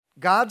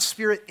God's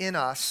Spirit in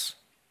us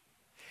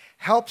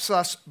helps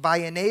us by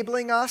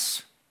enabling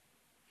us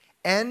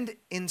and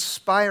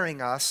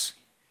inspiring us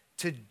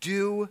to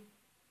do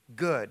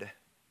good.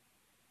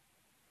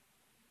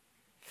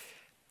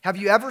 Have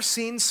you ever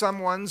seen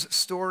someone's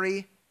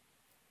story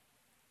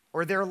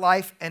or their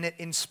life and it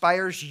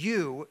inspires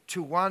you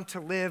to want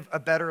to live a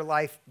better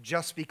life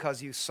just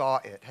because you saw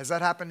it? Has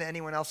that happened to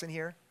anyone else in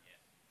here?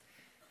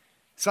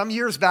 Some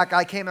years back,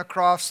 I came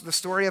across the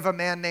story of a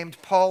man named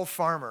Paul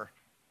Farmer.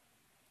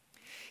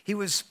 He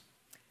was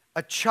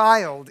a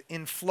child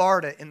in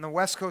Florida, in the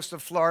west coast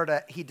of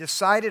Florida. He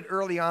decided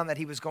early on that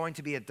he was going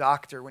to be a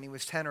doctor when he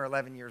was 10 or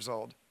 11 years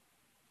old.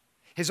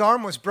 His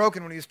arm was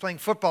broken when he was playing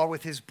football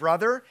with his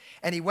brother,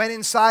 and he went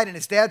inside and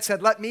his dad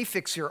said, "Let me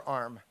fix your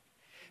arm,"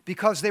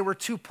 because they were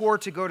too poor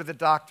to go to the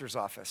doctor's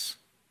office.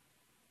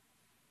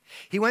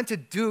 He went to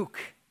Duke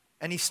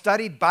and he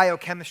studied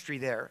biochemistry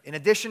there. In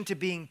addition to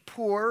being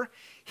poor,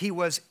 he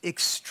was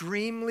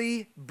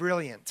extremely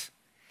brilliant.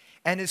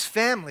 And his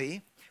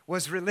family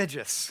was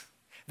religious.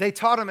 They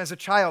taught him as a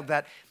child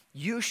that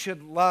you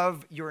should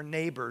love your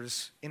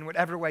neighbors in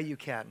whatever way you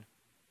can.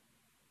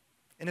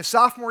 In his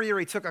sophomore year,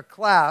 he took a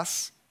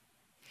class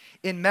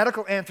in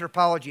medical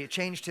anthropology. It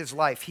changed his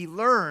life. He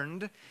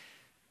learned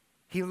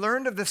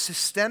of the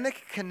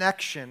systemic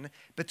connection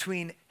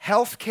between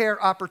healthcare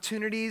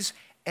opportunities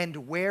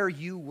and where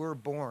you were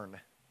born.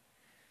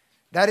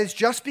 That is,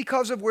 just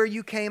because of where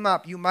you came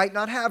up, you might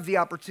not have the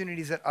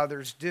opportunities that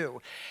others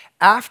do.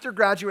 After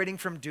graduating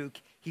from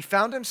Duke, he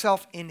found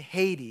himself in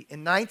Haiti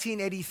in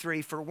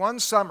 1983 for one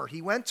summer.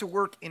 He went to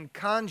work in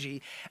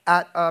Kanji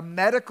at a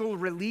medical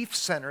relief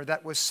center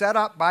that was set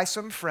up by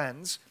some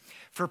friends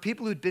for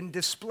people who'd been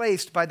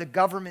displaced by the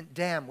government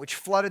dam, which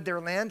flooded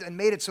their land and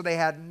made it so they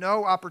had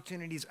no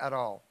opportunities at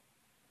all.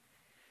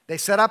 They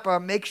set up a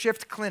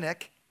makeshift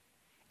clinic,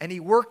 and he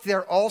worked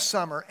there all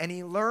summer, and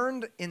he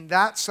learned in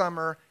that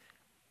summer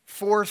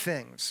 4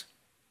 things.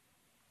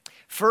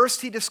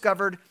 First, he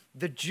discovered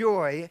the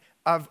joy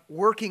of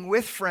working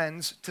with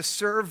friends to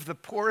serve the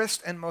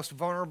poorest and most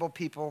vulnerable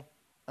people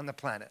on the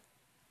planet.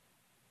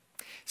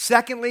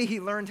 Secondly, he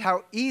learned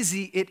how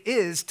easy it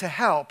is to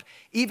help.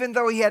 Even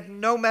though he had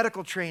no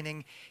medical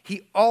training,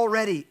 he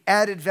already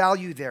added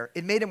value there.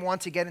 It made him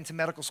want to get into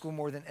medical school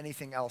more than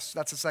anything else.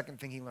 That's the second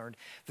thing he learned.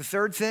 The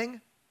third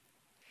thing,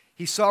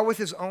 he saw with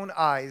his own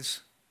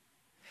eyes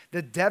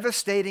the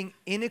devastating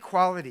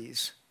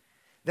inequalities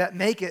that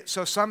make it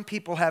so some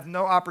people have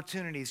no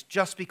opportunities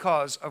just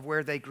because of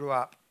where they grew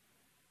up.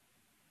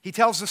 He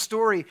tells the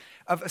story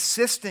of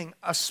assisting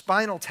a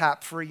spinal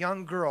tap for a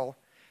young girl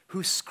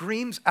who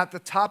screams at the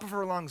top of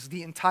her lungs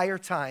the entire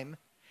time,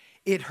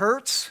 "It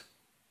hurts,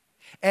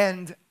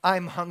 and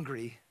I'm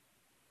hungry."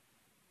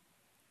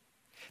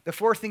 The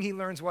fourth thing he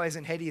learns while he's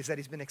in Haiti is that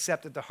he's been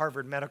accepted to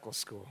Harvard Medical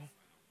School.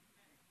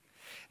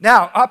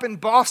 Now, up in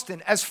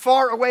Boston, as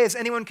far away as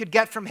anyone could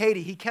get from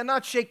Haiti, he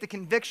cannot shake the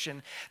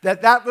conviction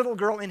that that little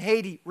girl in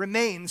Haiti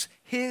remains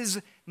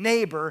his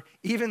neighbor,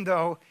 even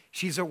though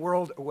she's a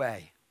world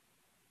away.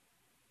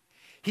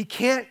 He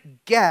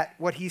can't get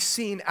what he's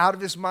seen out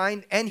of his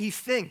mind, and he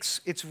thinks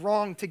it's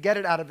wrong to get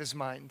it out of his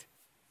mind,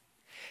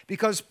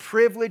 because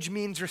privilege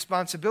means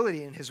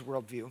responsibility in his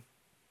worldview.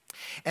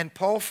 And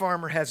Paul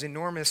Farmer has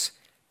enormous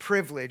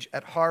privilege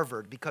at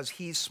Harvard because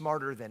he's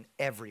smarter than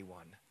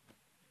everyone.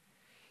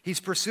 He's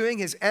pursuing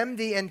his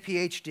MD and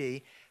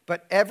PhD,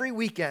 but every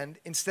weekend,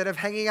 instead of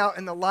hanging out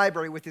in the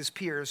library with his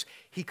peers,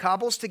 he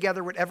cobbles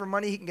together whatever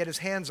money he can get his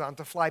hands on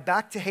to fly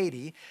back to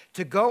Haiti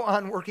to go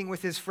on working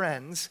with his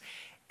friends.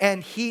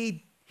 And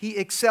he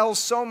excels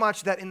so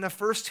much that in the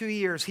first 2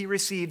 years, he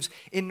receives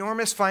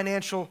enormous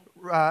financial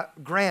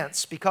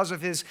grants because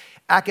of his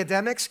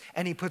academics,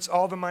 and he puts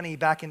all the money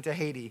back into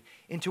Haiti,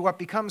 into what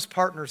becomes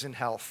Partners in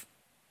Health,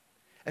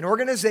 an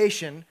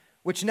organization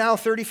which now,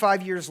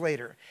 35 years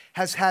later,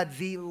 has had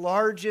the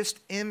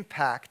largest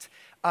impact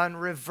on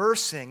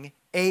reversing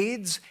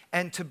AIDS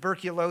and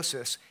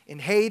tuberculosis in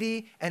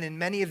Haiti and in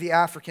many of the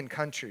African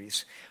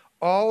countries,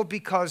 all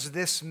because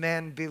this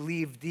man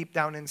believed deep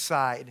down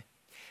inside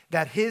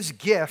that his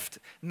gift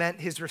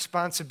meant his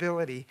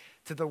responsibility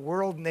to the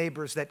world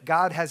neighbors that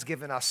God has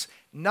given us,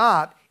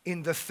 not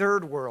in the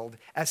third world,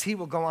 as he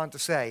will go on to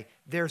say,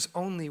 there's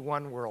only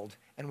one world,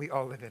 and we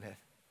all live in it.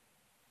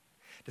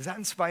 Does that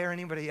inspire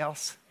anybody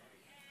else?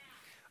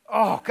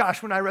 Oh,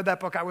 gosh, when I read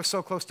that book, I was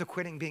so close to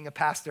quitting being a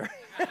pastor.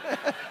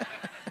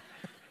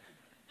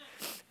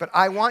 But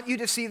I want you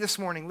to see this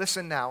morning,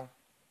 listen now,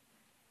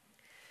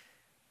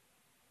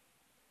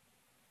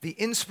 the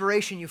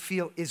inspiration you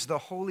feel is the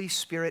Holy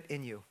Spirit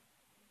in you.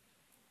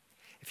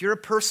 If you're a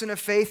person of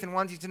faith and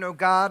wanting to know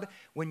God,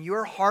 when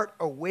your heart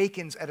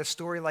awakens at a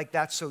story like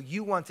that, so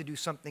you want to do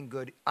something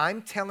good,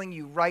 I'm telling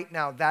you right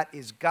now, that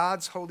is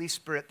God's Holy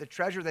Spirit, the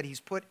treasure that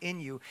he's put in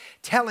you,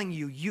 telling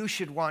you you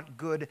should want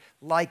good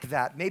like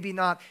that. Maybe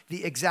not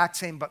the exact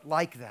same, but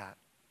like that.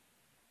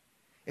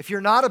 If you're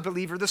not a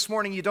believer this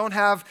morning, you don't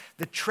have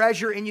the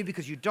treasure in you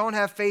because you don't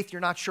have faith, you're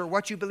not sure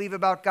what you believe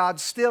about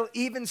God,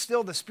 even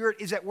still, the Spirit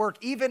is at work,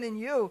 even in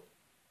you.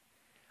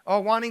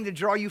 wanting to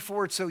draw you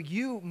forward so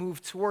you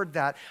move toward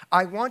that.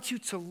 I want you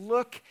to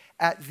look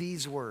at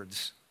these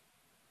words.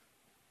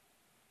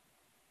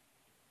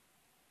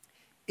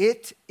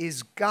 It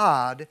is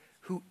God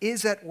who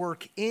is at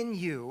work in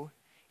you,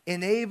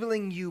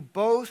 enabling you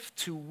both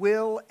to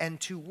will and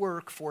to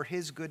work for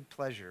his good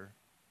pleasure.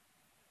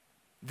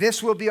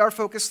 This will be our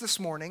focus this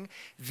morning.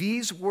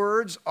 These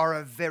words are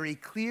a very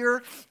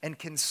clear and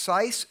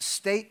concise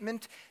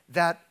statement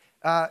that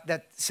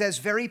says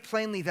very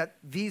plainly that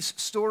these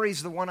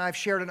stories, the one I've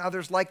shared and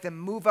others like them,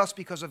 move us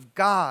because of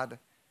God.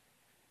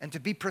 And to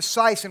be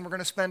precise, and we're going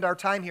to spend our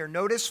time here,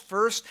 notice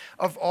first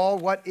of all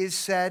what is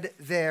said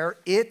there.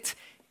 It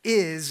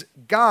is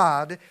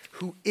God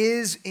who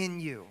is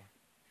in you.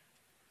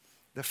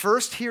 The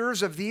first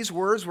hearers of these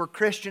words were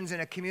Christians in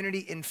a community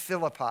in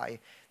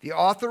Philippi. The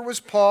author was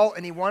Paul,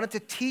 and he wanted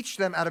to teach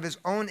them out of his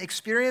own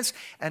experience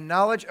and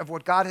knowledge of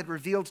what God had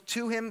revealed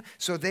to him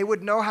so they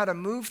would know how to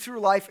move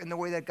through life in the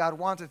way that God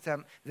wanted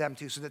them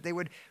to, so that they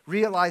would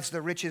realize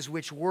the riches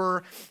which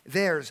were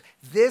theirs.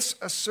 This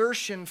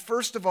assertion,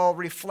 first of all,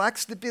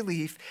 reflects the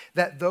belief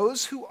that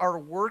those who are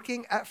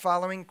working at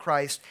following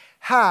Christ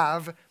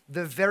have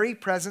the very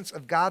presence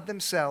of God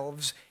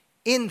themselves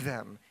in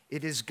them.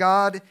 It is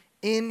God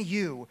in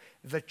you.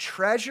 The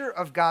treasure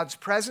of God's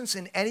presence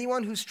in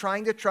anyone who's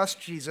trying to trust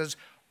Jesus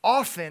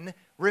often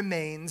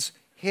remains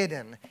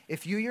hidden.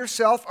 If you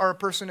yourself are a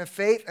person of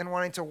faith and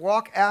wanting to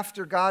walk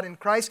after God in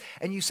Christ,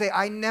 and you say,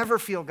 I never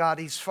feel God,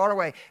 he's far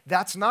away,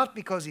 that's not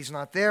because he's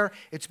not there.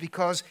 It's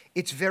because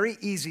it's very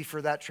easy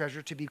for that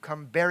treasure to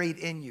become buried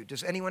in you.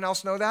 Does anyone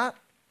else know that?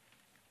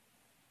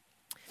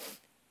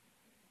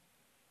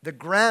 The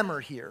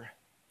grammar here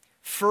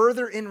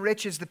further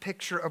enriches the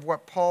picture of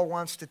what Paul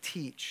wants to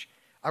teach.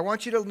 I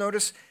want you to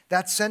notice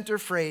that center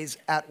phrase,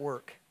 at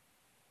work.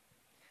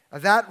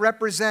 That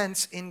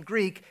represents, in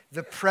Greek,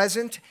 the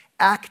present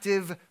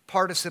active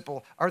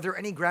participle. Are there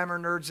any grammar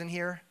nerds in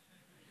here?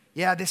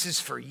 Yeah, this is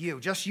for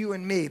you, just you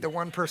and me, the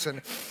one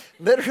person.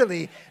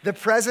 Literally, the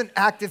present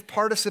active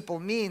participle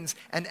means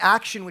an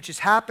action which is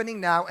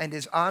happening now and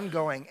is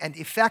ongoing and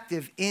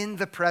effective in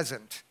the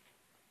present.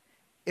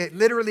 It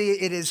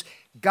is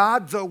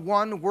God, the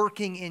one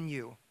working in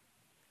you.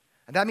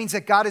 And that means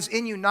that God is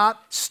in you,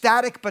 not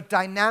static, but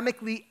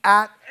dynamically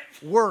at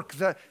work.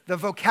 The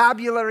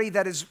vocabulary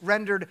that is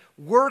rendered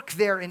work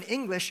there in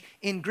English,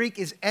 in Greek,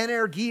 is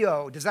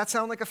energio. Does that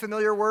sound like a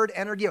familiar word,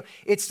 energio?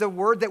 It's the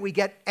word that we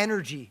get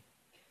energy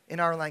in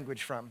our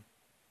language from.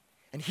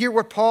 And here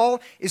what Paul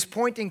is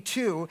pointing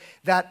to,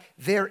 that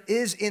there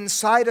is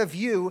inside of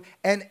you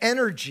an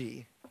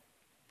energy,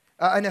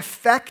 an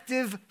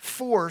effective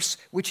force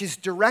which is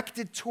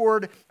directed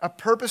toward a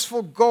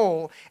purposeful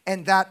goal,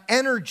 and that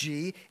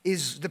energy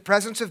is the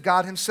presence of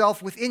God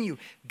himself within you.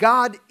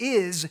 God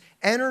is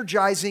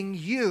energizing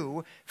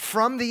you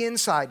from the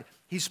inside.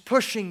 He's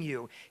pushing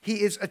you.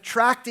 He is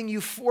attracting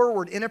you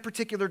forward in a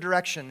particular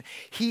direction.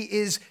 He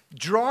is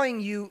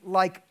drawing you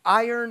like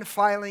iron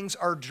filings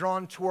are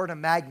drawn toward a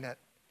magnet.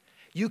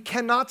 You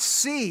cannot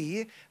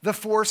see the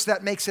force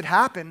that makes it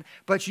happen,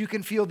 but you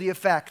can feel the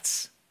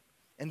effects.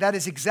 And that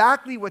is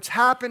exactly what's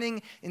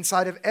happening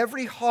inside of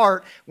every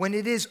heart when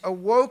it is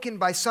awoken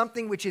by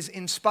something which is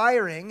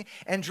inspiring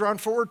and drawn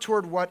forward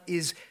toward what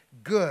is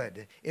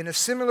good. In a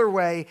similar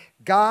way,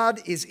 God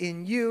is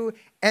in you,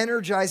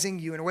 energizing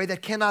you in a way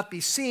that cannot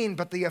be seen,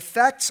 but the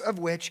effects of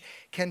which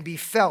can be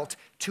felt.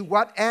 To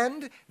what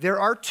end? There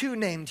are two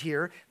named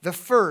here. The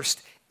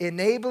first,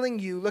 enabling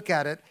you, look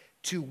at it,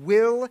 to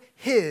will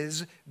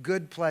his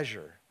good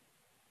pleasure.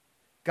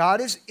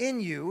 God is in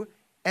you,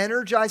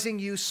 energizing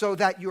you so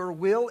that your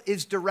will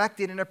is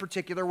directed in a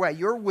particular way.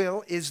 Your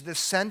will is the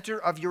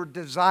center of your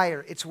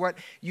desire. It's what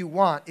you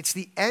want. It's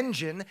the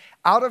engine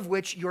out of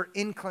which your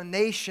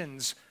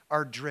inclinations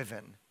are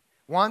driven.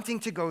 Wanting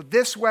to go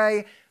this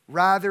way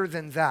rather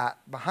than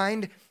that.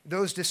 Behind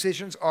those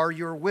decisions are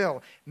your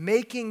will,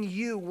 making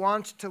you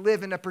want to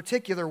live in a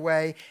particular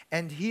way.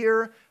 And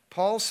here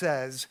Paul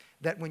says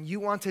that when you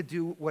want to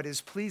do what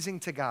is pleasing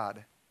to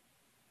God,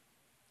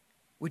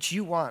 which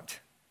you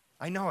want,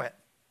 I know it.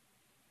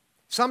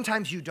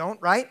 Sometimes you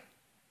don't, right?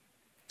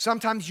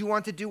 Sometimes you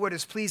want to do what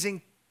is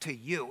pleasing to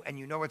you, and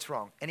you know it's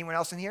wrong. Anyone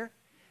else in here?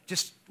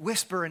 Just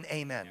whisper an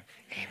amen.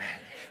 Amen,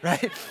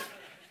 right?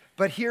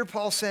 But here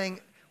Paul's saying,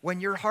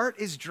 when your heart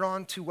is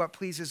drawn to what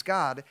pleases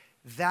God,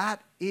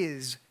 that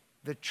is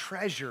the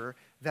treasure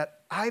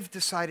that I've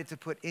decided to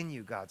put in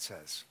you, God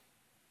says.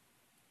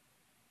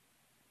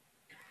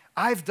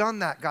 I've done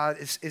that, God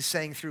is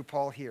saying through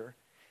Paul here.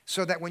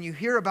 So that when you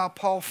hear about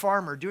Paul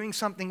Farmer doing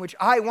something which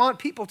I want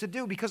people to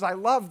do because I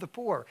love the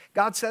poor,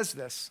 God says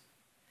this.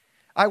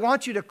 I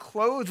want you to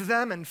clothe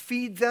them and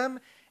feed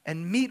them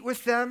and meet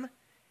with them,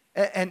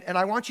 and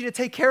I want you to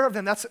take care of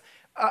them.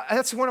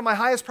 That's one of my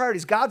highest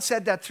priorities. God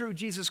said that through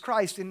Jesus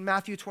Christ in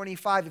Matthew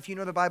 25, if you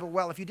know the Bible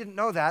well. If you didn't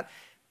know that,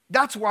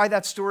 that's why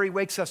that story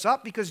wakes us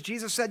up, because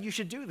Jesus said you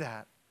should do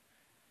that.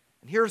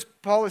 And here's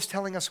Paul is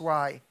telling us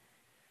why.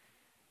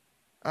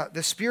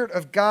 The Spirit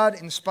of God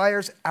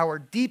inspires our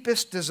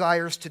deepest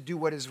desires to do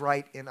what is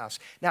right in us.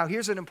 Now,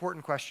 here's an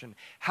important question.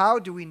 How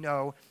do we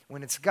know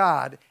when it's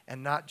God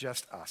and not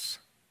just us?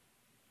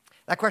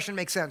 That question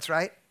makes sense,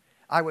 right?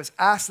 I was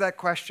asked that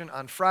question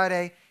on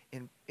Friday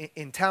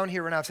in town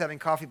here when I was having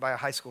coffee by a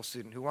high school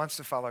student who wants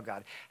to follow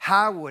God.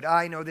 How would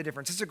I know the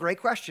difference? It's a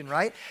great question,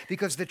 right?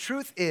 Because the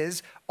truth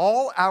is,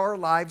 all our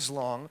lives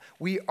long,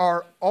 we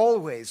are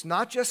always,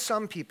 not just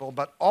some people,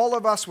 but all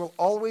of us will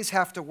always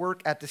have to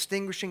work at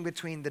distinguishing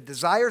between the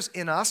desires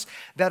in us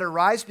that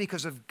arise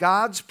because of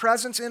God's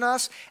presence in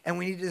us, and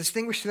we need to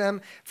distinguish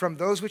them from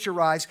those which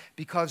arise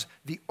because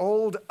the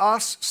old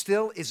us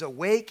still is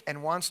awake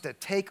and wants to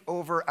take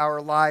over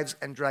our lives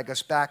and drag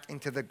us back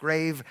into the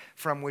grave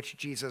from which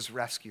Jesus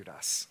rescued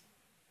us.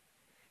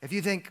 If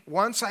you think,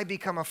 once I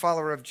become a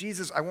follower of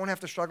Jesus, I won't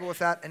have to struggle with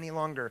that any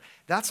longer.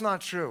 That's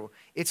not true.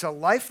 It's a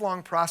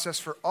lifelong process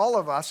for all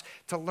of us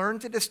to learn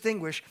to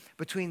distinguish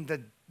between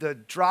the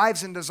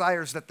drives and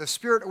desires that the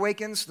Spirit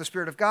awakens, the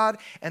Spirit of God,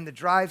 and the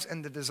drives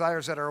and the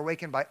desires that are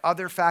awakened by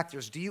other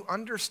factors. Do you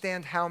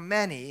understand how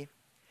many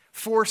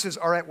forces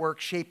are at work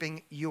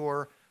shaping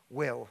your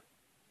will?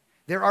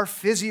 There are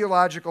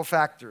physiological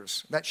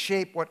factors that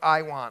shape what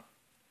I want.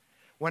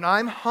 When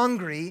I'm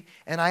hungry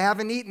and I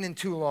haven't eaten in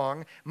too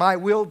long, my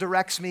will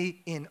directs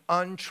me in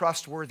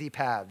untrustworthy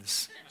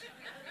paths.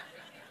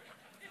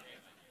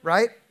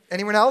 Right?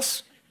 Anyone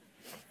else?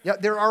 Yeah,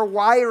 there are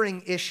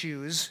wiring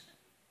issues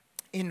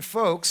in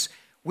folks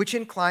which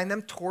incline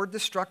them toward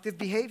destructive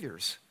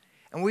behaviors.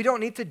 And we don't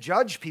need to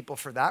judge people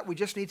for that. We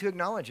just need to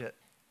acknowledge it.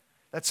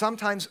 That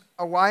sometimes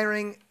a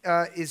wiring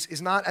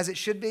is not as it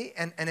should be,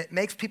 and it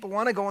makes people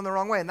want to go in the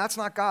wrong way. And that's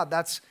not God.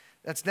 That's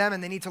them,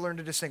 and they need to learn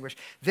to distinguish.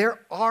 There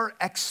are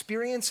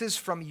experiences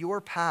from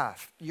your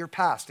past,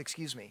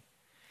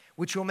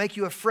 which will make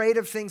you afraid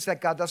of things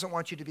that God doesn't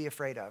want you to be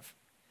afraid of,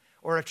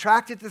 or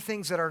attracted to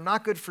things that are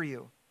not good for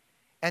you.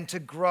 And to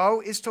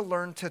grow is to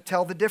learn to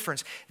tell the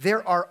difference.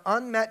 There are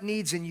unmet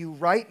needs in you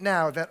right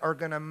now that are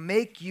going to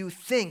make you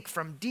think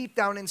from deep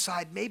down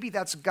inside, maybe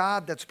that's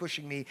God that's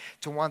pushing me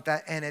to want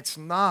that, and it's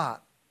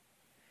not.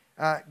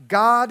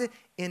 God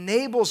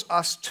enables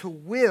us to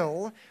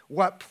will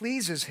what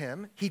pleases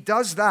him. He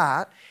does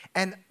that.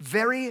 And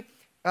very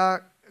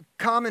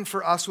common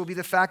for us will be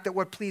the fact that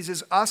what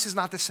pleases us is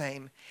not the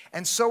same.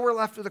 And so we're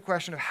left with the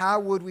question of how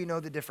would we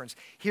know the difference?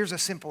 Here's a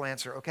simple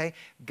answer, okay?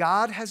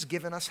 God has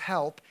given us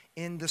help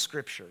in the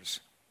Scriptures.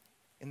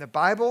 In the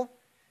Bible,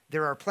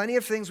 there are plenty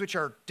of things which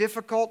are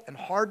difficult and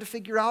hard to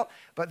figure out,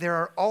 but there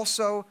are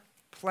also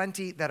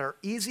plenty that are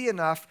easy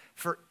enough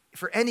for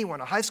anyone,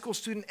 a high school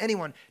student,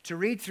 anyone, to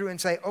read through and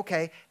say,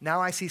 okay,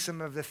 now I see some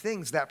of the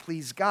things that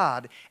please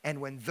God. And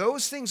when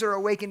those things are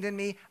awakened in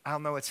me, I'll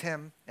know it's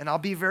him. And I'll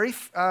be very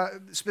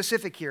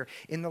specific here.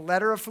 In the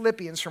letter of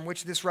Philippians, from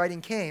which this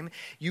writing came,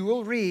 you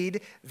will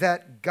read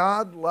that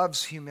God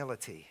loves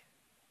humility.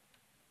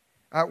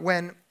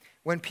 When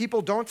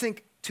people don't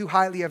think too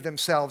highly of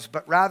themselves,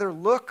 but rather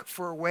look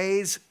for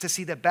ways to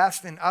see the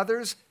best in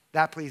others,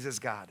 that pleases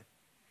God.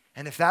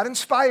 And if that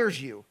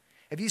inspires you,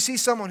 if you see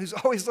someone who's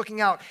always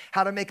looking out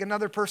how to make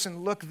another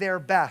person look their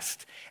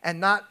best and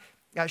not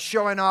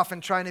showing off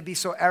and trying to be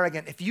so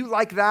arrogant, if you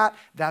like that,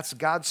 that's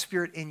God's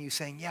Spirit in you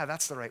saying, yeah,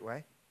 that's the right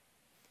way.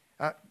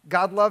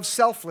 God loves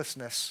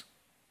selflessness.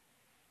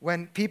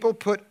 When people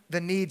put the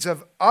needs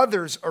of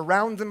others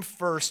around them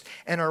first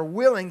and are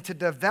willing to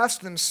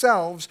divest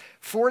themselves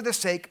for the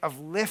sake of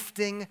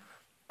lifting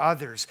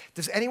others.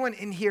 Does anyone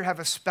in here have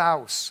a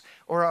spouse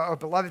or a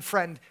beloved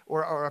friend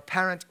or a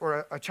parent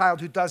or a child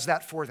who does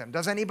that for them?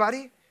 Does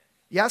anybody?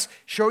 Yes?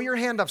 Show your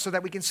hand up so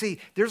that we can see.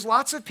 There's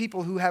lots of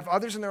people who have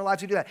others in their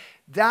lives who do that.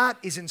 That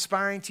is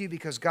inspiring to you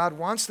because God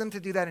wants them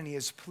to do that and he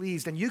is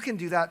pleased. And you can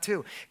do that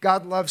too.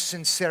 God loves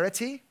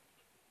sincerity.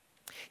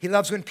 He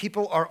loves when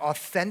people are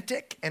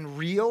authentic and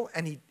real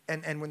and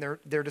when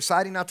they're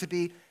deciding not to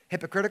be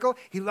hypocritical.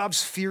 He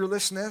loves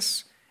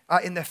fearlessness.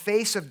 In the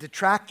face of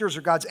detractors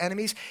or God's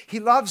enemies. He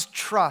loves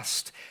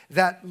trust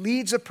that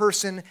leads a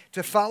person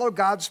to follow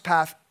God's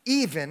path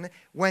even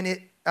when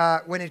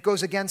it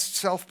goes against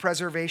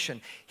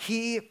self-preservation.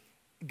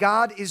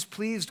 God is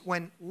pleased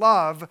when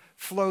love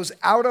flows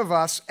out of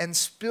us and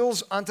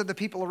spills onto the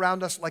people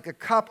around us like a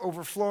cup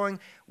overflowing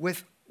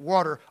with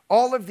water.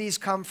 All of these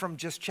come from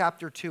just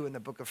chapter 2 in the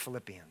book of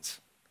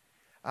Philippians.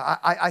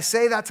 I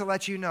say that to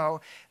let you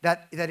know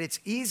that it's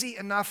easy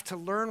enough to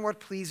learn what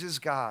pleases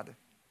God.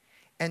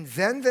 And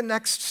then the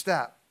next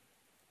step,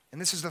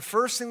 and this is the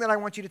first thing that I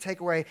want you to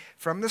take away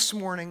from this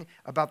morning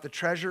about the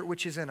treasure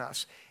which is in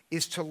us,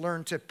 is to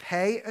learn to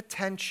pay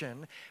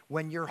attention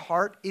when your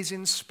heart is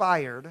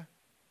inspired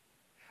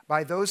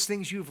by those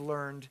things you've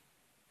learned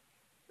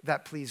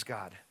that please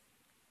God.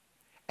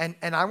 And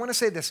I want to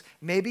say this,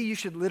 maybe you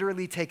should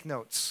literally take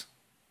notes.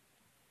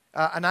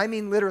 And I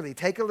mean literally,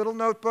 take a little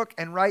notebook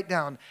and write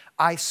down,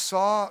 I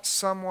saw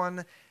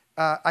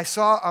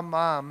a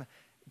mom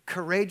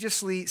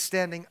courageously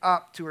standing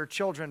up to her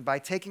children by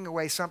taking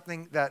away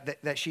something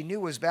that she knew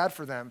was bad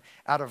for them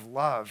out of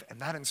love. And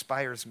that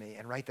inspires me.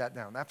 And write that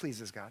down. That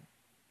pleases God.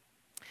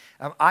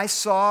 I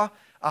saw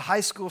a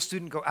high school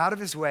student go out of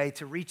his way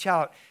to reach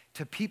out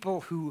to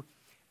people who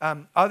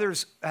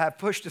others have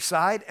pushed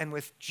aside, and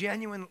with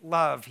genuine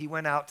love, he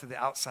went out to the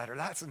outsider.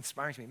 That's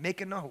inspiring to me. Make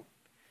a note,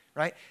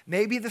 right?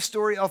 Maybe the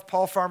story of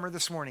Paul Farmer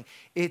this morning.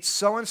 It's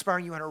so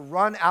inspiring. You want to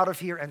run out of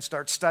here and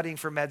start studying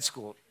for med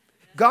school.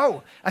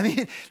 Go. I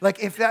mean,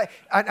 like if that,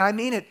 I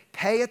mean it,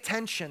 pay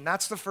attention.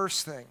 That's the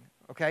first thing,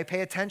 okay?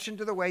 Pay attention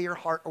to the way your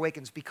heart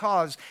awakens,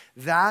 because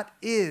that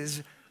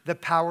is the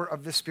power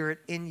of the Spirit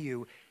in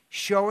you,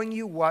 showing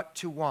you what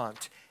to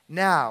want.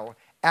 Now,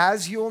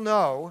 as you'll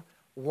know,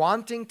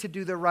 wanting to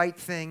do the right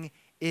thing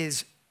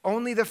is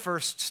only the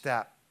first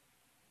step,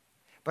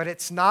 but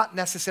it's not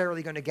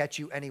necessarily going to get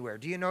you anywhere.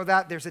 Do you know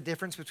that? There's a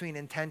difference between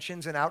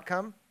intentions and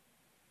outcome.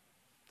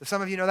 Do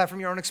some of you know that from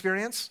your own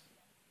experience?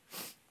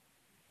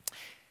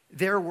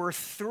 There were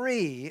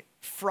 3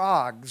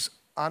 frogs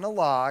on a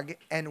log,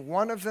 and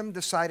one of them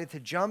decided to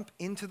jump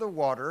into the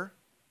water.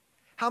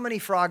 How many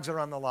frogs are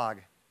on the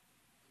log?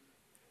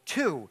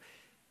 2.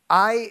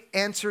 I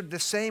answered the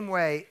same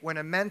way when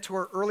a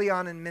mentor early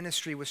on in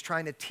ministry was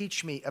trying to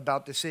teach me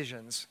about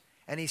decisions.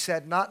 And he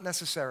said, not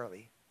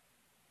necessarily.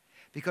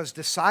 Because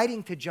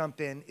deciding to jump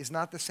in is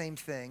not the same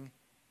thing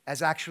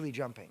as actually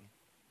jumping.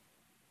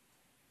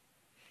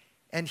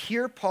 And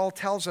here Paul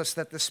tells us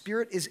that the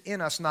Spirit is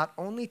in us not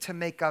only to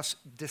make us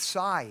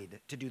decide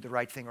to do the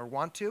right thing or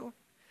want to,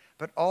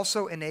 but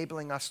also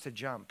enabling us to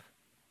jump.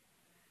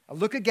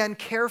 Look again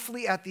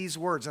carefully at these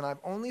words, and I've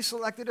only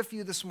selected a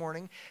few this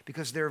morning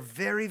because they're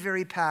very,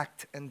 very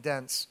packed and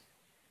dense.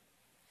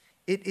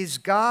 It is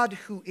God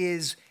who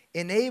is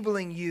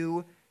enabling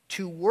you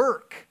to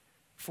work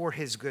for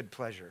his good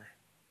pleasure.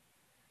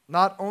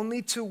 Not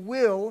only to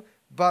will,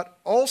 but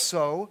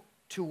also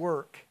to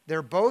work.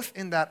 They're both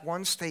in that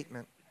one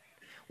statement.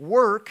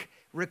 Work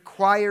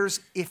requires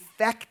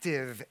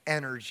effective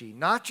energy,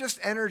 not just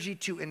energy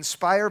to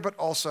inspire, but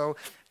also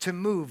to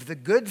move. The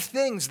good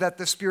things that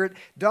the Spirit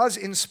does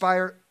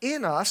inspire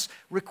in us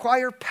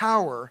require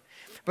power,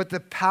 but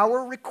the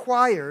power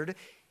required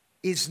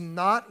is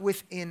not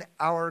within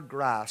our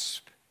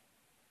grasp,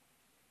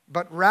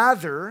 but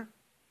rather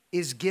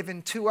is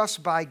given to us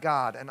by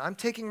God. And I'm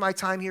taking my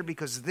time here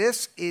because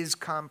this is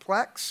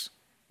complex,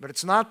 but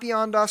it's not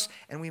beyond us,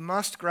 and we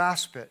must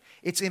grasp it.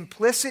 It's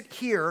implicit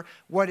here,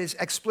 what is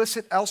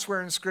explicit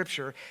elsewhere in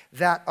Scripture,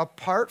 that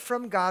apart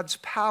from God's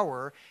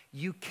power,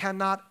 you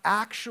cannot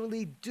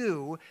actually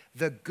do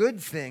the good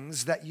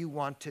things that you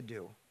want to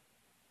do.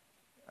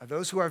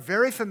 Those who are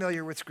very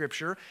familiar with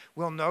Scripture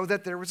will know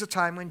that there was a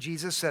time when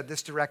Jesus said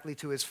this directly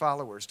to his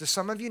followers. Do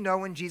some of you know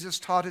when Jesus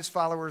taught his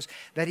followers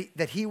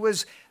that he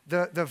was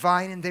the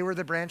vine and they were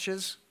the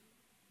branches?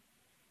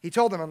 He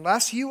told them,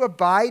 unless you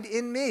abide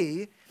in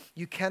me,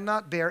 you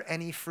cannot bear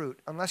any fruit.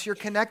 Unless you're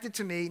connected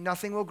to me,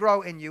 nothing will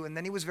grow in you. And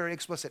then he was very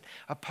explicit.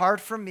 Apart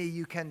from me,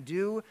 you can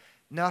do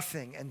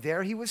nothing. And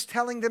there he was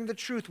telling them the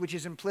truth, which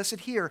is implicit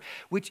here,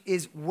 which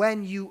is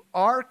when you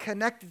are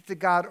connected to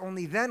God,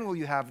 only then will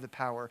you have the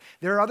power.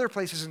 There are other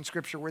places in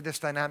Scripture where this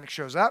dynamic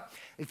shows up.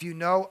 If you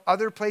know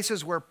other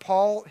places where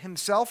Paul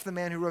himself, the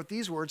man who wrote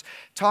these words,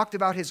 talked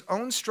about his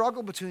own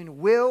struggle between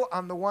will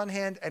on the one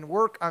hand and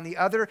work on the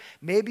other,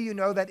 maybe you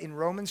know that in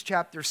Romans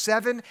chapter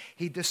 7,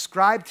 he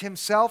described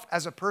himself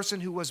as a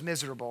person who was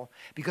miserable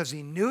because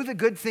he knew the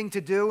good thing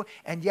to do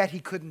and yet he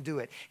couldn't do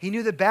it. He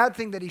knew the bad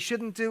thing that he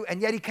shouldn't do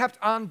and yet he kept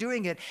on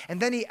doing it. And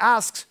then he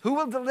asks, who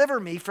will deliver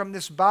me from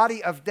this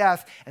body of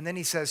death? And then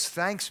he says,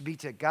 thanks be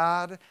to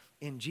God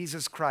in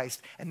Jesus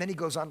Christ. And then he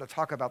goes on to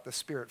talk about the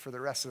Spirit for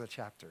the rest of the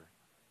chapter.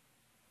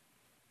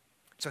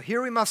 So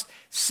here we must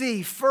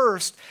see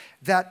first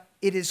that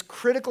it is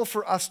critical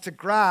for us to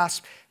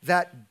grasp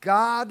that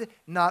God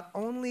not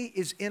only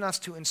is in us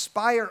to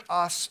inspire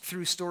us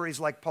through stories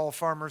like Paul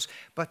Farmer's,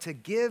 but to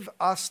give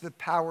us the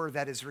power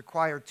that is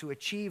required to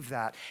achieve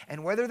that.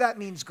 And whether that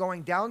means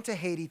going down to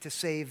Haiti to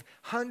save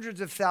hundreds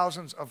of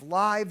thousands of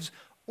lives,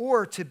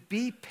 or to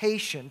be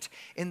patient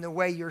in the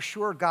way you're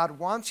sure God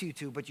wants you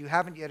to, but you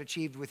haven't yet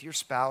achieved with your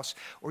spouse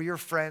or your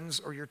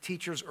friends or your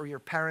teachers or your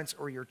parents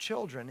or your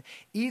children.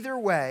 Either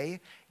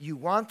way, you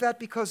want that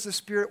because the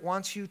Spirit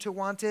wants you to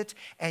want it,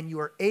 and you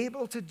are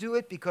able to do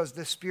it because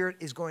the Spirit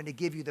is going to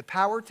give you the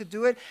power to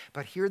do it.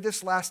 But here,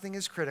 this last thing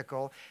is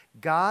critical.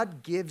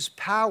 God gives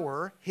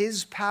power,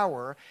 his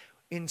power,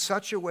 in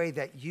such a way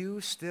that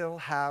you still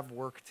have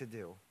work to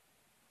do.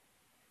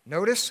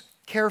 Notice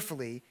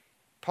carefully,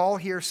 Paul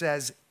here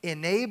says,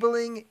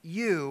 enabling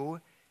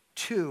you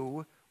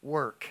to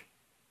work.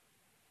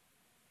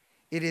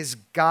 It is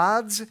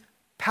God's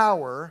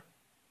power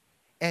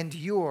and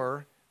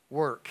your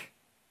work.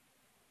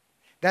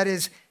 That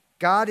is,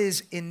 God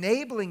is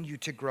enabling you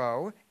to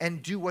grow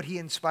and do what he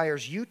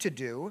inspires you to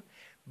do,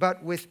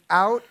 but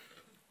without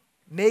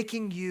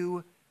making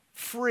you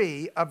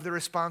free of the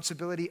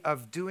responsibility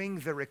of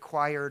doing the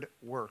required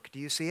work. Do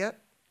you see it?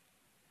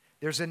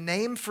 There's a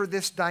name for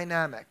this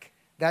dynamic.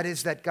 That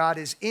is that God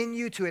is in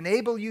you to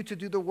enable you to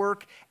do the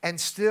work and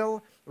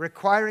still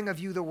requiring of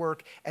you the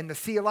work. And the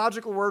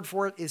theological word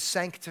for it is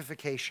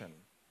sanctification.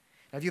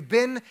 Now, if you've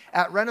been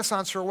at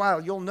Renaissance for a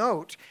while, you'll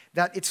note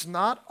that it's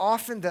not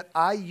often that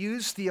I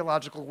use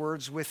theological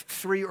words with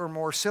 3 or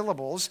more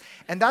syllables,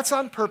 and that's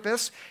on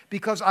purpose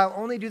because I'll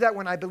only do that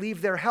when I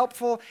believe they're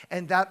helpful,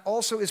 and that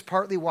also is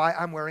partly why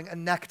I'm wearing a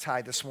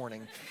necktie this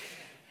morning.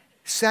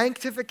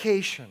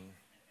 Sanctification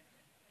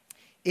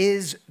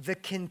is the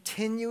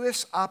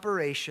continuous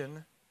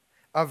operation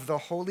of the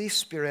Holy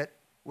Spirit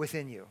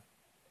within you.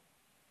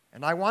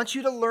 And I want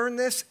you to learn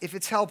this if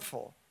it's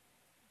helpful.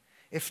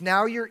 If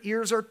now your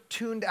ears are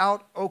tuned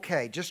out,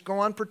 okay, just go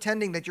on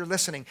pretending that you're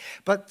listening.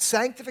 But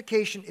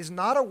sanctification is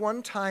not a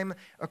one-time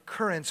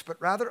occurrence,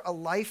 but rather a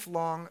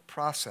lifelong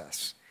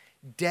process.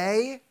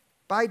 Day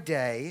by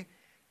day,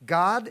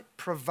 God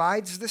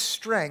provides the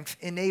strength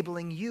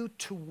enabling you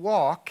to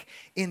walk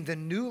in the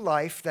new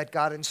life that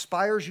God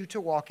inspires you to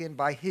walk in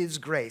by His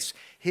grace.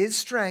 His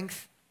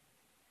strength,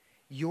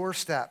 your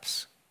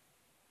steps.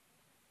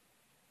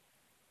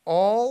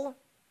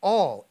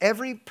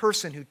 Every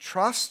person who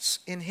trusts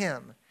in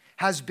Him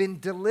has been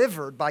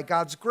delivered by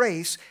God's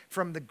grace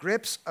from the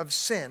grips of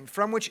sin,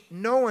 from which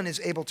no one is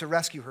able to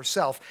rescue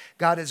herself.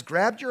 God has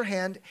grabbed your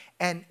hand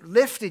and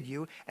lifted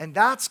you, and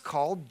that's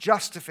called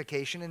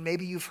justification, and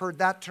maybe you've heard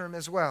that term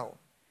as well.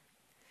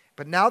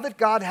 But now that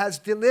God has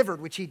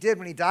delivered, which He did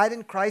when He died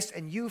in Christ,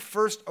 and you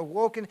first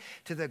awoken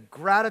to the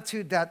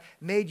gratitude that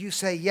made you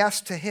say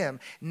yes to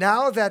Him,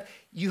 now that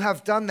you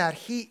have done that,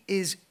 He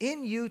is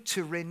in you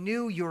to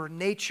renew your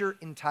nature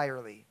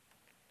entirely.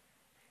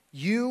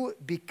 You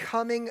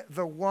becoming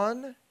the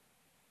one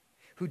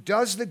who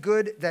does the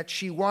good that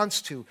she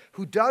wants to,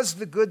 who does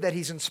the good that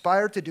he's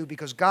inspired to do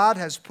because God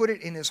has put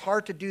it in his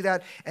heart to do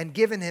that and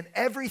given him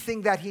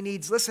everything that he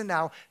needs, listen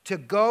now, to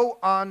go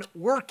on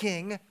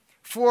working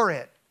for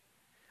it.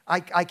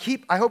 I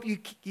hope you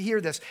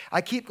hear this. I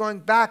keep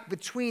going back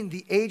between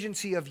the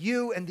agency of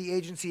you and the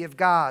agency of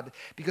God,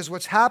 because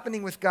what's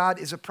happening with God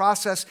is a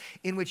process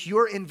in which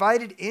you're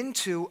invited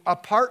into a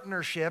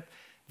partnership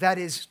that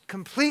is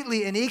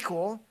completely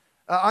unequal,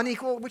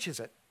 which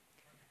is it?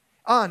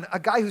 A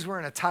guy who's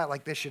wearing a tie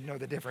like this should know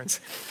the difference.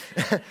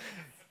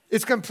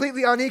 It's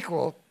completely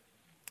unequal,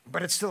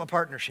 but it's still a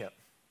partnership.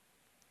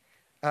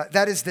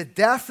 That is the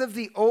death of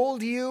the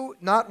old you,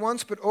 not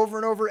once, but over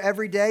and over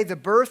every day. The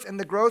birth and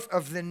the growth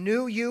of the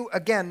new you,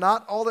 again,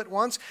 not all at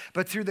once,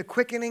 but through the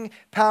quickening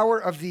power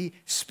of the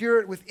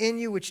Spirit within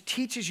you, which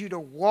teaches you to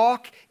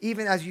walk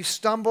even as you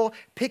stumble,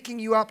 picking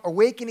you up,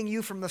 awakening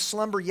you from the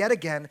slumber yet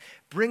again,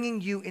 bringing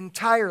you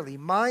entirely,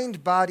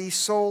 mind, body,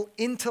 soul,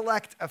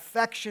 intellect,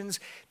 affections,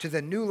 to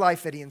the new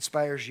life that he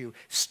inspires you.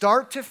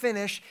 Start to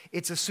finish,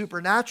 it's a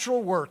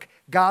supernatural work,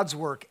 God's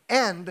work.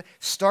 And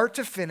start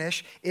to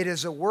finish, it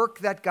is a work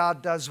that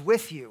God does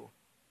with you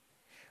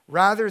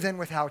rather than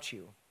without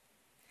you,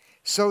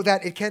 so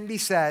that it can be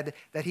said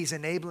that he's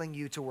enabling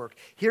you to work.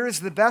 Here is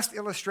the best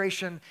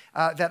illustration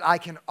that I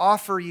can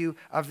offer you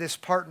of this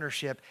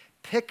partnership.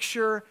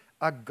 Picture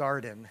a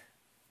garden.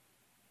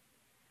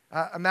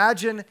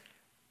 Imagine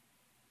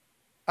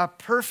a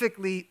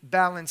perfectly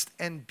balanced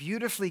and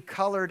beautifully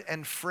colored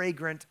and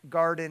fragrant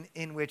garden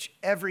in which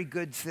every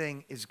good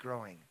thing is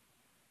growing.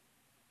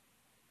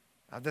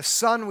 The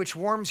sun which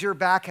warms your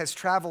back has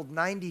traveled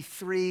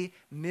 93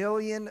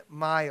 million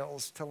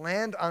miles to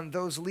land on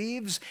those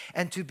leaves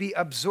and to be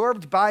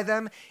absorbed by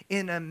them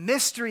in a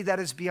mystery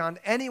that is beyond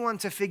anyone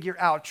to figure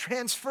out,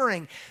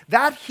 transferring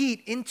that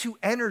heat into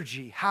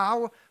energy.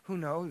 How? Who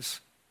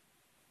knows?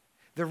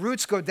 The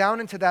roots go down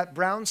into that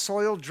brown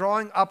soil,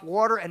 drawing up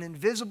water and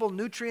invisible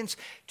nutrients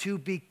to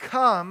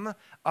become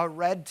a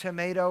red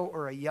tomato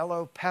or a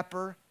yellow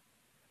pepper,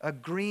 a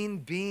green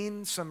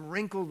bean, some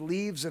wrinkled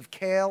leaves of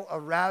kale, a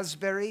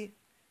raspberry.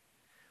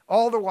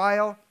 All the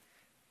while,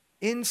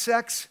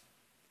 insects,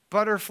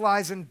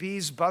 butterflies, and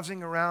bees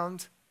buzzing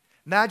around,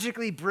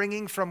 magically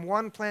bringing from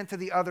one plant to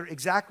the other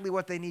exactly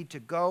what they need to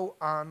go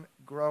on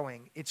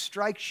growing. It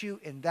strikes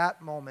you in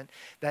that moment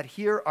that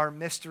here are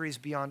mysteries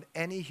beyond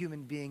any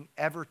human being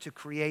ever to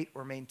create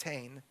or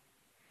maintain.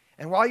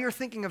 And while you're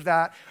thinking of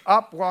that,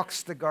 up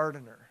walks the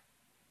gardener.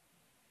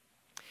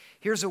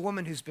 Here's a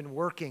woman who's been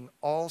working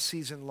all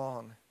season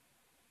long,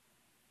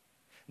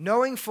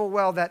 knowing full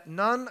well that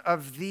none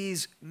of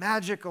these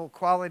magical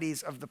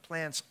qualities of the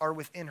plants are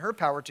within her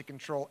power to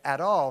control at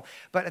all,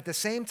 but at the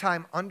same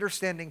time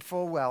understanding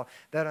full well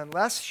that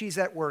unless she's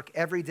at work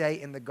every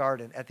day in the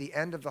garden, at the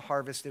end of the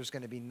harvest, there's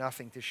going to be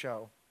nothing to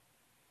show.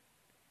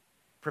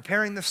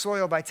 Preparing the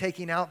soil by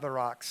taking out the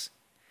rocks,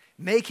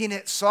 making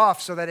it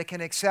soft so that it can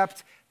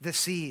accept the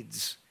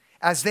seeds.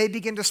 As they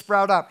begin to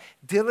sprout up,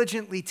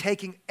 diligently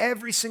taking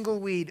every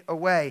single weed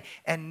away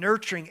and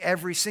nurturing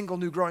every single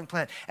new growing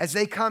plant. As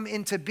they come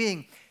into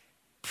being,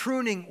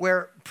 pruning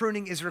where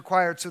pruning is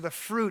required so the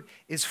fruit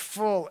is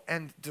full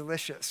and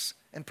delicious.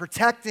 And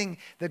protecting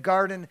the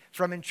garden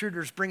from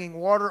intruders, bringing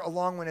water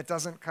along when it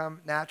doesn't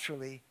come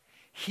naturally.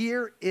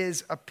 Here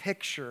is a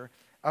picture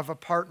of a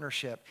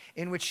partnership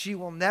in which she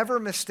will never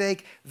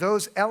mistake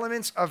those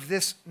elements of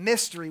this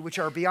mystery which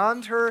are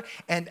beyond her,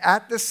 and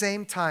at the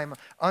same time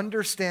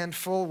understand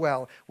full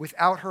well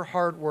without her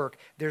hard work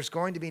there's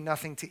going to be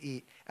nothing to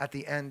eat at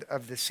the end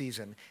of the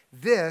season.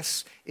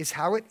 This is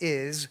how it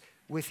is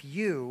with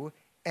you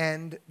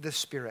and the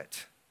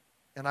Spirit.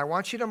 And I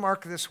want you to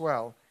mark this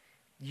well.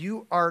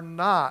 You are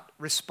not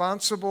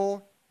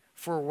responsible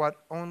for what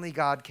only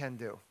God can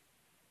do.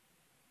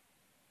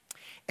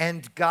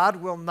 And God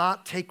will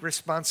not take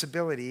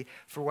responsibility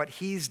for what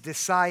he's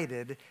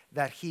decided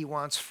that he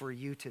wants for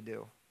you to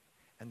do.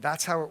 And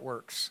that's how it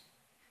works.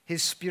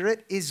 His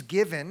Spirit is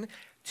given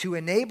to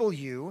enable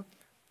you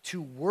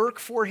to work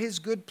for his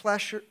good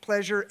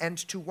pleasure and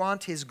to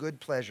want his good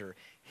pleasure.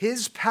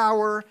 His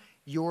power,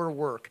 your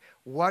work.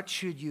 What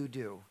should you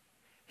do?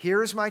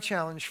 Here's my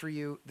challenge for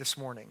you this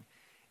morning.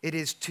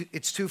 It's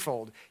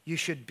twofold. You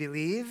should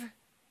believe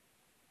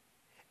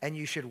and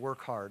you should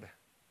work hard.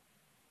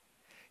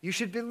 You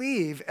should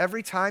believe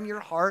every time your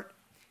heart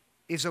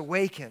is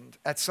awakened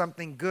at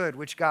something good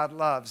which God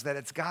loves, that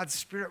it's God's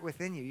Spirit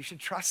within you. You should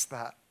trust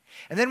that.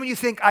 And then when you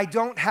think, I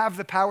don't have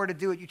the power to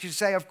do it, you should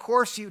say, of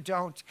course you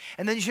don't.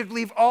 And then you should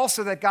believe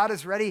also that God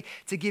is ready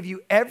to give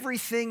you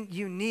everything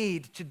you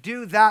need to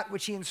do that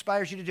which he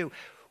inspires you to do.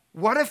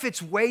 What if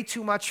it's way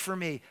too much for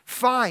me?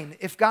 Fine.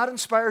 If God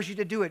inspires you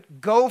to do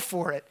it, go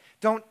for it.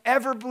 Don't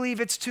ever believe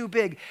it's too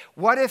big.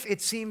 What if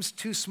it seems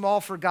too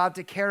small for God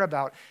to care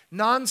about?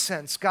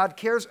 Nonsense. God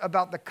cares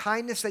about the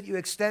kindness that you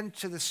extend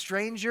to the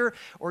stranger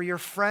or your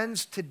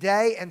friends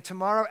today and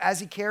tomorrow,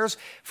 as he cares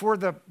for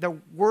the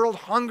world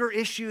hunger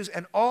issues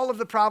and all of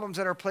the problems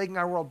that are plaguing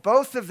our world.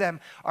 Both of them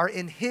are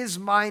in his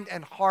mind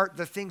and heart,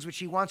 the things which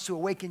he wants to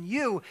awaken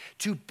you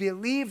to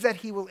believe that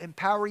he will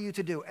empower you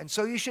to do. And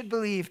so you should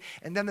believe.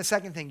 And then the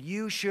second thing,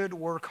 you should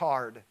work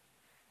hard.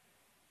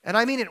 And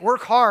I mean it,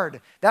 work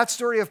hard. That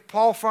story of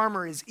Paul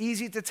Farmer is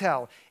easy to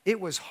tell. It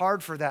was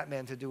hard for that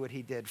man to do what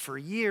he did. For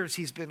years,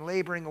 he's been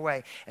laboring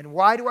away. And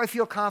why do I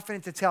feel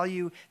confident to tell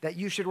you that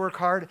you should work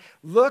hard?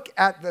 Look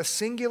at the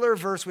singular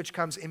verse which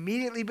comes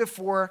immediately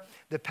before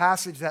the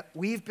passage that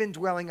we've been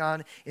dwelling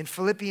on in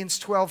Philippians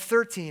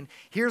 12:13.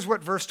 Here's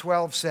what verse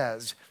 12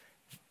 says.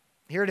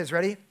 Here it is,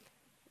 ready?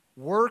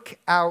 Work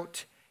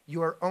out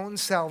your own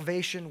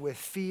salvation with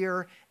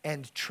fear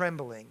and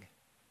trembling.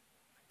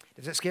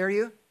 Does it scare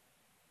you?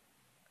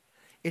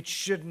 It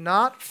should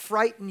not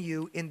frighten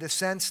you in the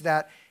sense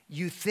that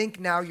you think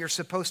now you're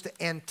supposed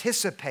to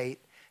anticipate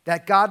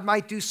that God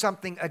might do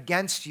something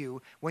against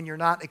you when you're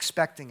not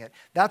expecting it.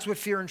 That's what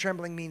fear and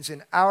trembling means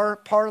in our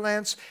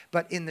parlance,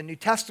 but in the New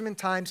Testament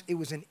times, it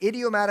was an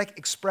idiomatic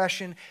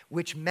expression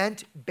which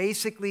meant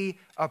basically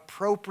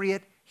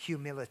appropriate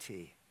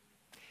humility.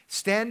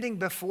 Standing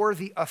before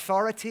the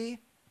authority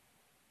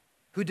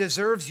who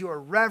deserves your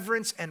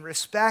reverence and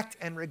respect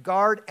and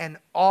regard and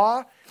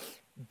awe,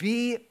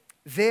 be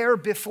there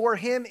before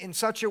him in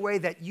such a way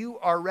that you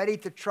are ready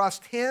to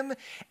trust him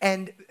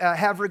and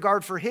have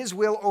regard for his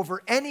will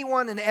over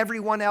anyone and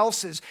everyone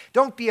else's.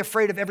 Don't be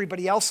afraid of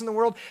everybody else in the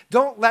world.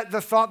 Don't let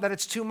the thought that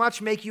it's too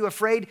much make you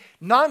afraid.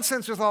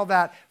 Nonsense with all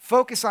that.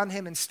 Focus on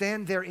him and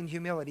stand there in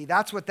humility.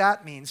 That's what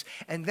that means.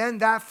 And then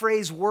that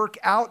phrase, work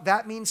out,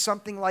 that means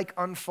something like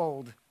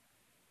unfold.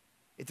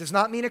 It does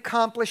not mean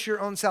accomplish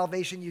your own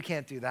salvation. You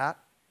can't do that.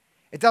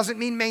 It doesn't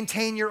mean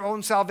maintain your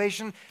own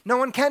salvation. No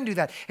one can do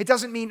that. It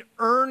doesn't mean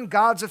earn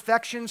God's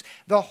affections.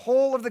 The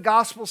whole of the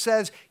gospel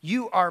says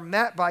you are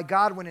met by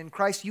God when in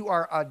Christ you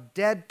are a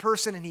dead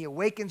person and he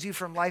awakens you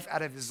from life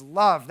out of his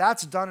love.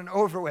 That's done and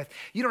over with.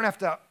 You don't have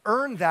to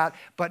earn that,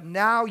 but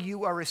now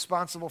you are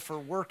responsible for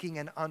working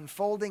and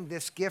unfolding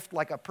this gift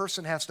like a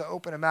person has to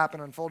open a map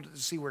and unfold it to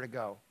see where to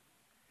go.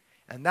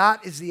 And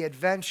that is the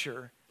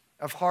adventure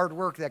of hard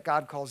work that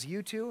God calls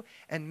you to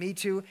and me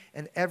to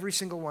and every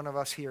single one of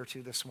us here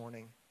to this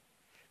morning.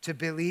 To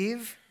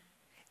believe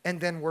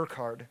and then work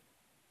hard.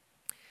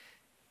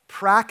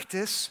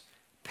 Practice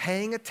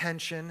paying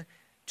attention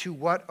to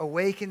what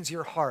awakens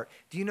your heart.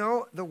 Do you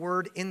know the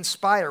word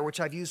inspire, which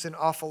I've used an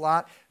awful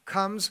lot,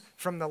 comes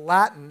from the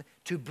Latin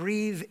to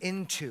breathe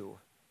into.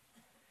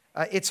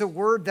 It's a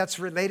word that's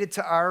related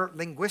to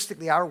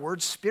linguistically, our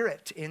word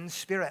spirit, in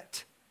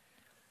spirit.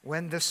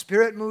 When the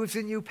Spirit moves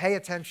in you, pay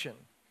attention.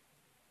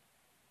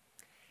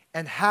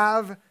 And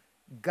have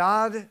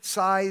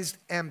God-sized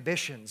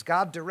ambitions,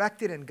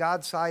 God-directed and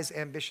God-sized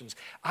ambitions.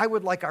 I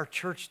would like our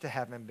church to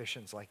have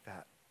ambitions like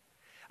that.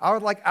 I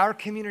would like our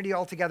community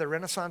altogether,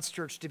 Renaissance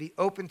Church, to be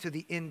open to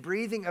the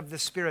inbreathing of the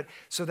Spirit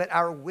so that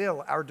our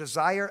will, our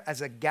desire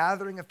as a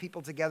gathering of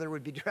people together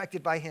would be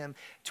directed by him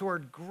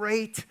toward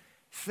great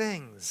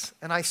things.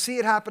 And I see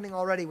it happening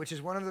already, which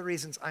is one of the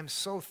reasons I'm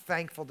so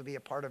thankful to be a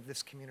part of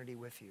this community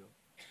with you.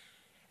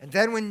 And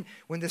then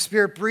when the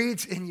Spirit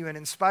breathes in you and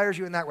inspires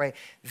you in that way,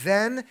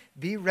 then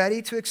be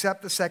ready to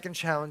accept the second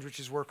challenge, which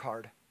is work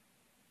hard.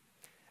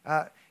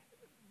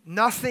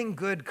 Nothing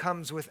good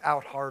comes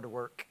without hard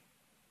work.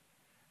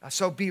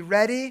 So be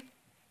ready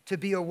to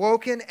be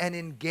awoken and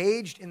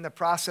engaged in the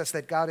process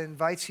that God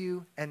invites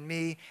you and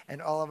me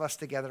and all of us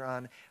together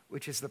on,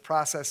 which is the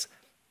process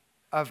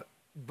of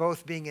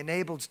both being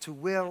enabled to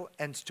will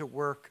and to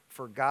work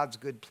for God's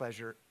good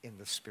pleasure in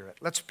the Spirit.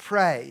 Let's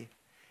pray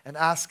and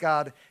ask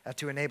God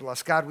to enable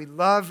us. God, we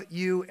love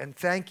you and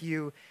thank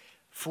you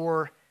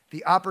for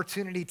the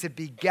opportunity to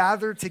be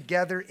gathered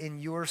together in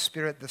your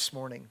Spirit this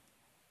morning.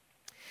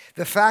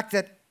 The fact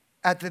that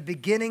at the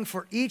beginning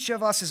for each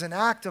of us is an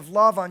act of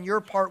love on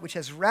your part, which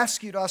has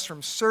rescued us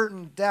from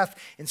certain death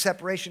and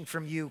separation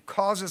from you,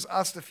 causes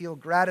us to feel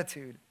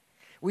gratitude.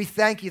 We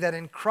thank you that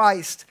in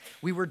Christ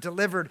we were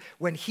delivered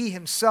when he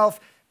himself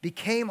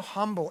became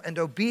humble and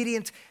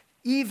obedient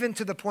even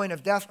to the point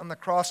of death on the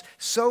cross,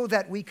 so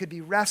that we could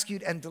be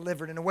rescued and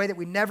delivered in a way that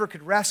we never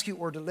could rescue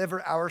or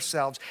deliver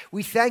ourselves.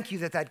 We thank you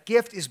that that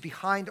gift is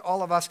behind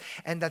all of us,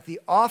 and that the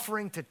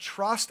offering to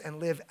trust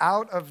and live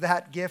out of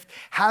that gift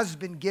has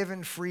been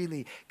given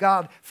freely.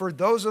 God, for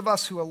those of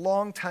us who a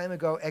long time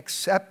ago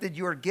accepted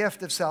your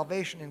gift of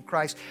salvation in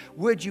Christ,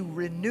 would you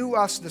renew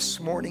us this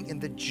morning in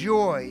the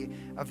joy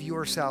of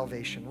your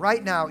salvation?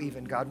 Right now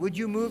even, God, would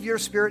you move your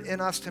Spirit in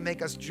us to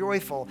make us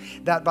joyful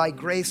that by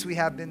grace we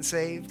have been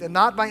saved, and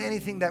not by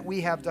anything that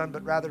we have done,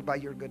 but rather by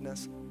your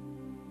goodness.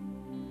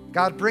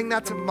 God, bring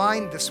that to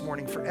mind this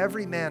morning for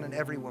every man and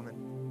every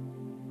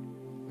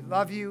woman. We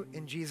love you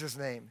in Jesus'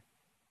 name.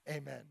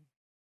 Amen.